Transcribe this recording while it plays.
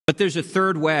there's a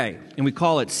third way, and we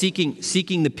call it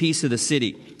seeking the peace of the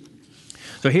city.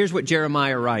 So here's what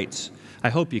Jeremiah writes. I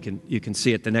hope you can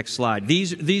see it, the next slide.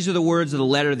 These are the words of the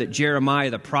letter that Jeremiah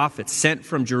the prophet sent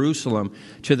from Jerusalem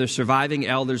to the surviving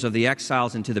elders of the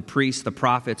exiles and to the priests, the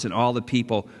prophets, and all the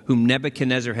people whom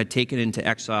Nebuchadnezzar had taken into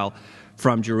exile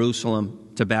from Jerusalem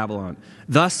to Babylon.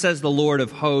 Thus says the Lord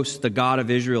of hosts, the God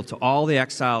of Israel, to all the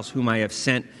exiles whom I have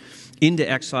sent into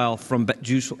exile from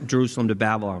Jerusalem to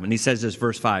Babylon. And he says this,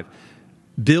 verse 5.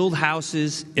 Build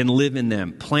houses and live in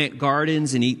them. Plant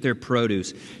gardens and eat their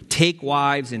produce. Take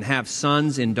wives and have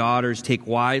sons and daughters. Take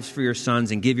wives for your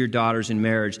sons and give your daughters in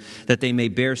marriage, that they may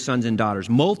bear sons and daughters.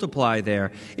 Multiply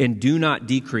there and do not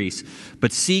decrease,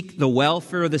 but seek the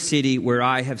welfare of the city where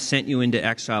I have sent you into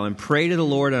exile, and pray to the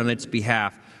Lord on its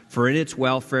behalf, for in its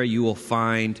welfare you will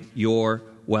find your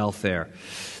welfare.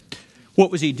 What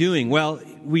was he doing? Well,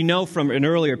 we know from an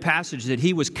earlier passage that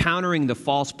he was countering the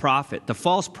false prophet. The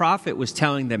false prophet was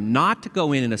telling them not to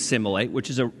go in and assimilate, which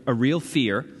is a real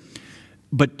fear,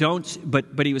 but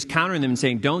he was countering them and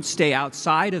saying, don't stay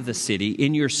outside of the city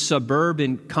in your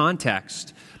suburban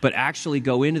context, but actually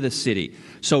go into the city.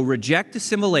 So reject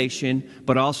assimilation,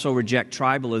 but also reject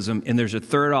tribalism. And there's a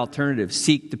third alternative: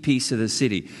 seek the peace of the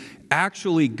city.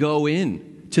 Actually go in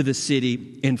to the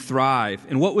city and thrive.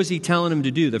 And what was he telling them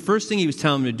to do? The first thing he was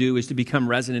telling them to do is to become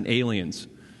resident aliens.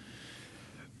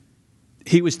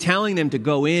 He was telling them to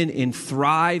go in and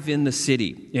thrive in the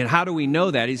city. And how do we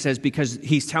know that? He says because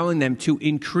he's telling them to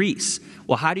increase.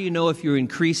 Well, how do you know if you're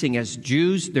increasing? As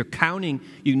Jews, they're counting.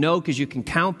 You know because you can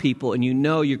count people, and you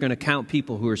know you're going to count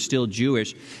people who are still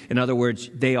Jewish. In other words,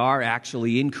 they are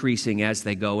actually increasing as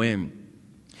they go in.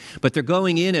 But they're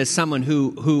going in as someone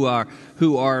who are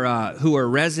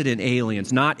resident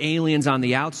aliens, not aliens on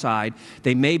the outside.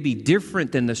 They may be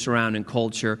different than the surrounding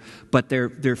culture, but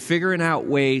they're figuring out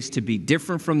ways to be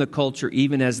different from the culture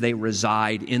even as they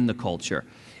reside in the culture.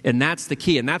 And that's the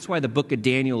key, and that's why the book of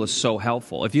Daniel is so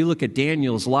helpful. If you look at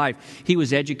Daniel's life, he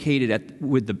was educated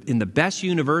in the best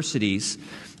universities,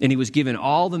 and he was given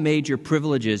all the major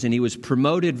privileges, and he was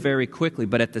promoted very quickly.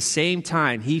 But at the same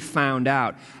time, he found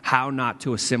out how not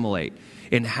to assimilate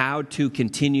and how to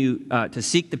continue to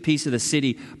seek the peace of the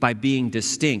city by being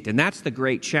distinct. And that's the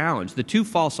great challenge. The two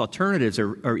false alternatives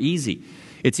are easy.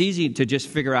 It's easy to just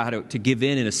figure out how to give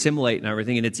in and assimilate and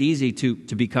everything, and it's easy to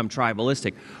become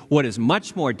tribalistic. What is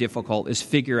much more difficult is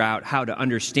figure out how to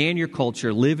understand your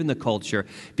culture, live in the culture,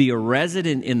 be a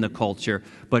resident in the culture,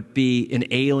 but be an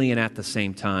alien at the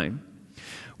same time.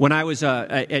 When I was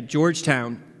at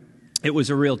Georgetown, it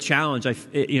was a real challenge. I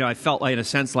felt like, in a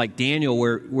sense, like Daniel,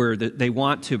 where they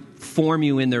want to form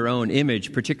you in their own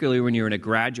image, particularly when you're in a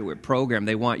graduate program.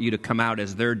 They want you to come out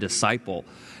as their disciple.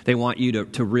 They want you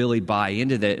to really buy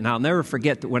into that. And I'll never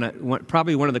forget that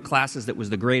probably one of the classes that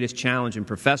was the greatest challenge in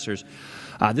professors,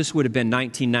 this would have been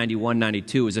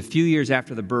 1991-92. It was a few years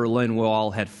after the Berlin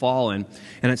Wall had fallen.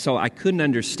 And so I couldn't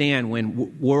understand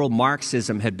when world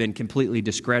Marxism had been completely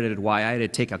discredited why I had to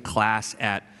take a class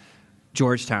at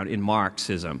Georgetown in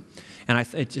Marxism. And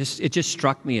it just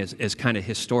struck me as kind of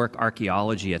historic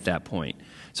archaeology at that point.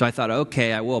 So I thought,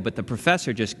 okay, I will. But the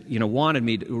professor just, wanted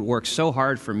me to work so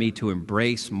hard for me to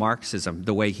embrace Marxism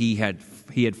the way he had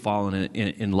fallen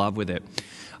in love with it.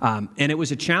 And it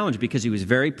was a challenge because he was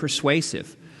very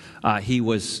persuasive. It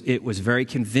was very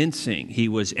convincing. He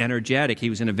was energetic. He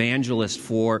was an evangelist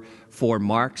for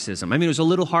Marxism. I mean, it was a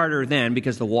little harder then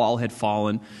because the wall had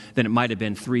fallen than it might have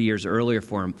been 3 years earlier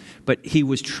for him. But he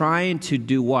was trying to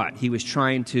do what? He was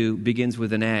trying to, begins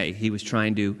with an A, he was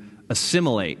trying to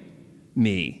assimilate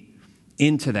me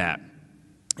into that.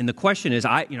 And the question is,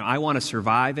 I want to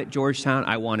survive at Georgetown.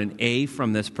 I want an A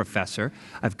from this professor.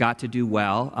 I've got to do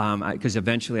well because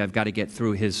eventually I've got to get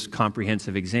through his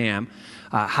comprehensive exam.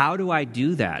 How do I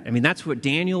do that? I mean, that's what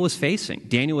Daniel was facing.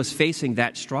 Daniel was facing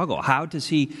that struggle. How does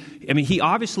he? I mean, he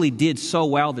obviously did so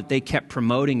well that they kept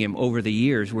promoting him over the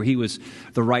years, where he was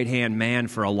the right-hand man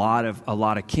for a lot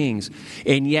of kings,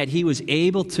 and yet he was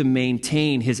able to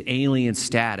maintain his alien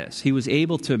status. He was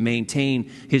able to maintain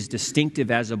his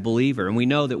distinctive as a believer, and we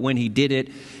know that when he did it,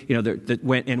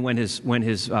 when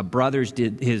his brothers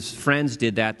did, his friends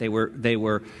did that,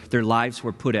 their lives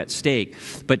were put at stake.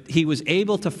 But he was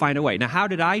able to find a way. Now, how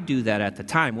did I do that at the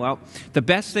time? Well, the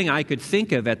best thing I could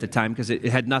think of at the time, because it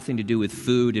had nothing to do with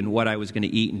food and what I was going to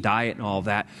eat and diet and all of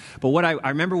that. But what I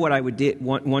remember what I would do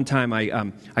one time,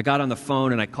 I got on the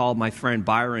phone and I called my friend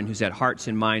Byron, who's at Hearts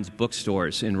and Minds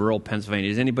bookstores in rural Pennsylvania.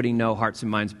 Does anybody know Hearts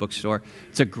and Minds bookstore?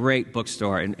 It's a great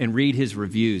bookstore, and read his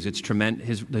reviews. It's tremendous.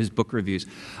 his book reviews.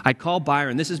 I'd call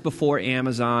Byron. This is before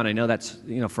Amazon. I know that's,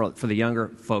 for the younger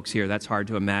folks here, that's hard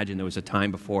to imagine. There was a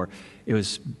time before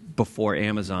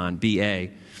Amazon, BA.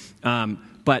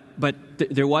 But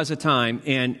there was a time,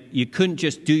 and you couldn't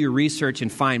just do your research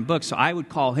and find books. So I would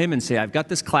call him and say, I've got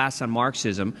this class on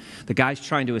Marxism. The guy's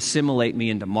trying to assimilate me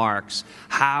into Marx.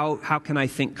 How can I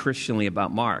think Christianly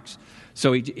about Marx?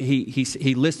 So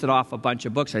he listed off a bunch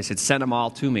of books. I said, send them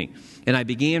all to me. And I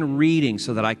began reading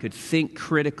so that I could think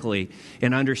critically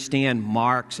and understand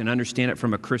Marx and understand it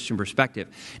from a Christian perspective.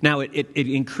 Now, it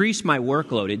increased my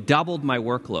workload. It doubled my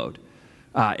workload.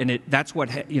 And that's what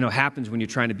happens when you're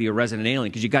trying to be a resident alien,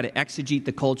 because you got to exegete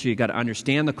the culture, you got to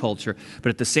understand the culture, but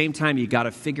at the same time you got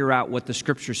to figure out what the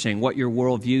Scripture's saying, what your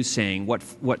worldview's saying, what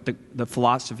the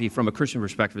philosophy from a Christian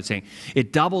perspective is saying.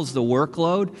 It doubles the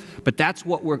workload, but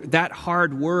that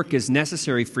hard work is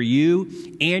necessary for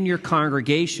you and your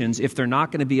congregations if they're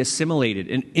not going to be assimilated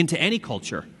into any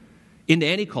culture, and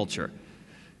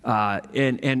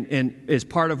as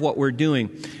part of what we're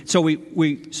doing. So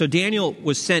so Daniel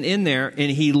was sent in there, and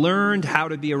he learned how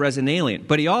to be a resident alien.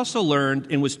 But he also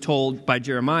learned and was told by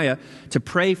Jeremiah to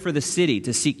pray for the city,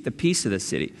 to seek the peace of the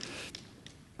city.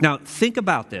 Now, think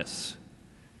about this.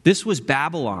 This was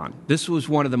Babylon. This was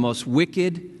one of the most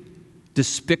wicked,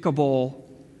 despicable,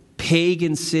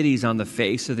 pagan cities on the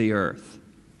face of the earth.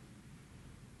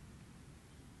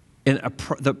 And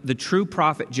the true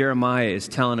prophet Jeremiah is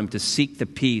telling him to seek the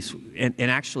peace and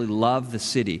actually love the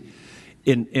city.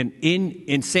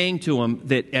 In saying to him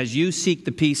that as you seek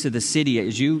the peace of the city,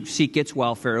 as you seek its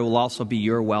welfare, it will also be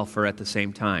your welfare at the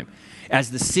same time. As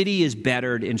the city is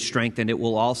bettered and strengthened, it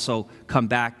will also come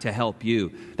back to help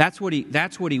you. That's what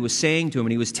he was saying to him,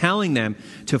 and he was telling them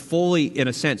to fully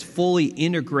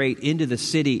integrate into the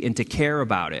city and to care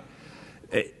about it.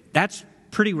 That's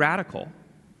pretty radical.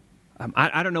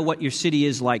 I don't know what your city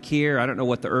is like here. I don't know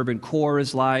what the urban core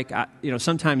is like.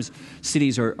 Sometimes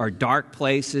cities are dark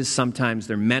places. Sometimes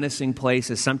they're menacing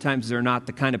places. Sometimes they're not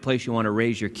the kind of place you want to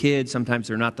raise your kids. Sometimes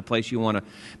they're not the place you want to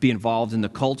be involved in the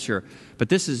culture. But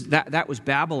that was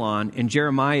Babylon, and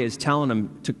Jeremiah is telling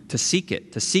them to seek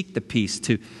it, to seek the peace,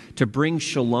 to bring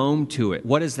shalom to it.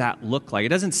 What does that look like? It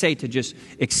doesn't say to just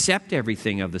accept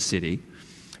everything of the city,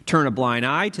 turn a blind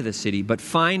eye to the city, but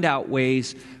find out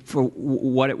ways for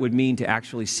what it would mean to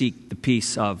actually seek the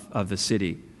peace of the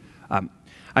city.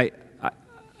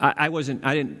 I wasn't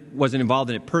involved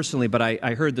in it personally, but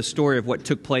I heard the story of what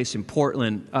took place in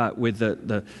Portland with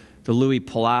the Louis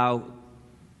Palau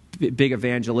big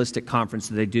evangelistic conference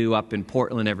that they do up in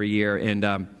Portland every year,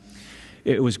 and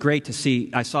it was great to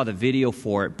see. I saw the video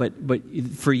for it, but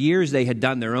for years they had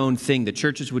done their own thing. The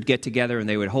churches would get together and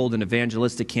they would hold an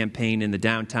evangelistic campaign in the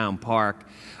downtown park,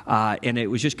 and it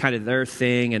was just kind of their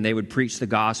thing, and they would preach the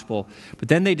gospel. But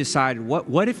then they decided,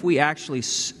 what if we actually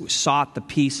sought the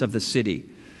peace of the city?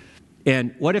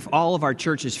 And what if all of our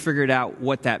churches figured out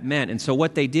what that meant? And so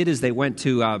what they did is they went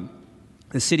to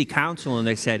the city council and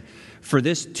they said, for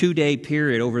this 2-day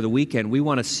period over the weekend, we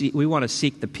want to seek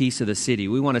the peace of the city.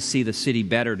 We want to see the city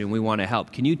bettered, and we want to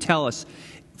help. Can you tell us,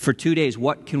 for 2 days,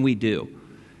 what can we do?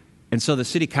 And so the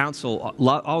city council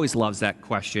always loves that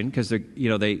question, because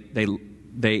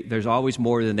there's always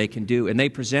more than they can do. And they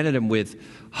presented them with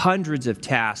hundreds of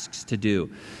tasks to do.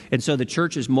 And so the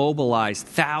churches mobilized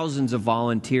thousands of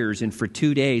volunteers, and for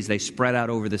 2 days they spread out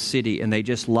over the city, and they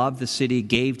just loved the city,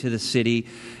 gave to the city,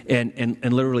 and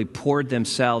literally poured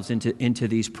themselves into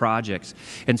these projects.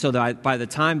 And so by the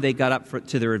time they got up to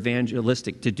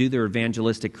do their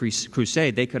evangelistic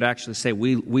crusade, they could actually say,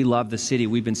 we love the city,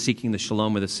 we've been seeking the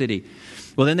shalom of the city.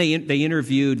 Well, then they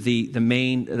interviewed the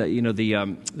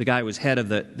guy who was head of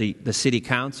the city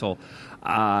council,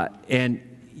 and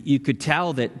you could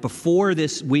tell that before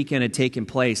this weekend had taken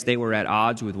place, they were at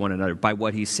odds with one another by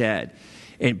what he said.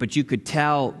 But you could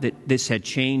tell that this had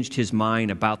changed his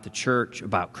mind about the church,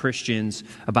 about Christians,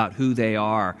 about who they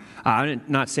are. I'm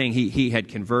not saying he had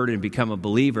converted and become a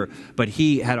believer, but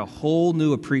he had a whole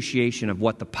new appreciation of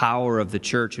what the power of the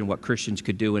church and what Christians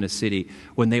could do in a city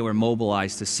when they were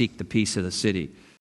mobilized to seek the peace of the city.